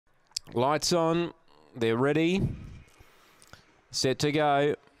Lights on. They're ready. Set to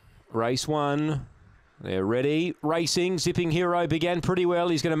go. Race 1. They're ready. Racing. Zipping Hero began pretty well.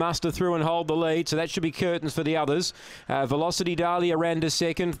 He's going to muster through and hold the lead, so that should be curtains for the others. Velocity Dahlia ran to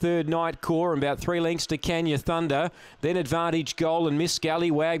second. Third, Night Core, and about 3 lengths to Kenya Thunder. Then Advantage Goal and Miss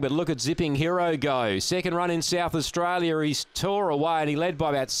Scallywag, but look at Zipping Hero go. Second run in South Australia. He's tore away, and he led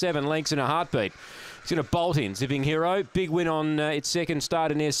by about 7 lengths in a heartbeat. He's going to bolt in. Zipping Hero. Big win on its second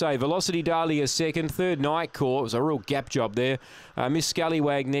start in SA. Velocity Dahlia second. Third, Night Core. It was a real gap job there. Miss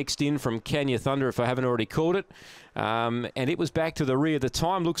Scallywag next in from Kenya Thunder, if I haven't already called it. And it was back to the rear. The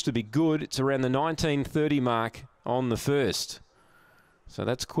time looks to be good. It's around the 19:30 mark on the first. So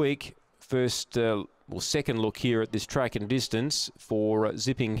that's quick. First, second look here at this track and distance for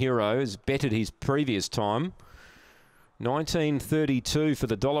Zipping Hero. Has bettered his previous time. 19:32 for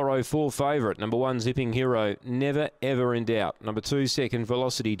the $1.04 favourite. Number 1, Zipping Hero, never ever in doubt. Number 2, second,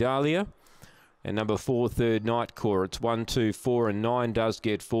 Velocity Dahlia. And number 4, third, Night Core. It's 1, 2, 4 and 9 does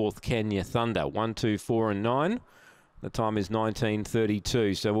get fourth, Kenya Thunder. 1, 2, 4 and 9. The time is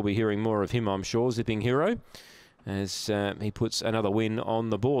 19:32, so we'll be hearing more of him, I'm sure, Zipping Hero, as he puts another win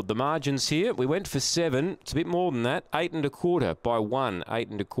on the board. The margins here, we went for 7. It's a bit more than that. 8 1/4 by 1. 8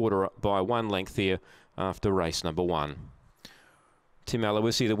 1/4 by 1 length here after race number 1. Tim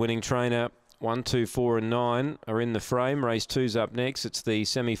Aloisi, the winning trainer. 1, 2, 4 and 9 are in the frame. Race 2's up next. It's the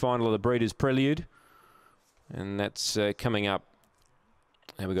semi-final of the Breeders' Prelude. And that's coming up.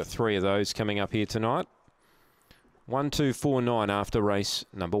 And we've got 3 of those coming up here tonight. 1, 2, 4, 9 after race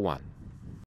number 1.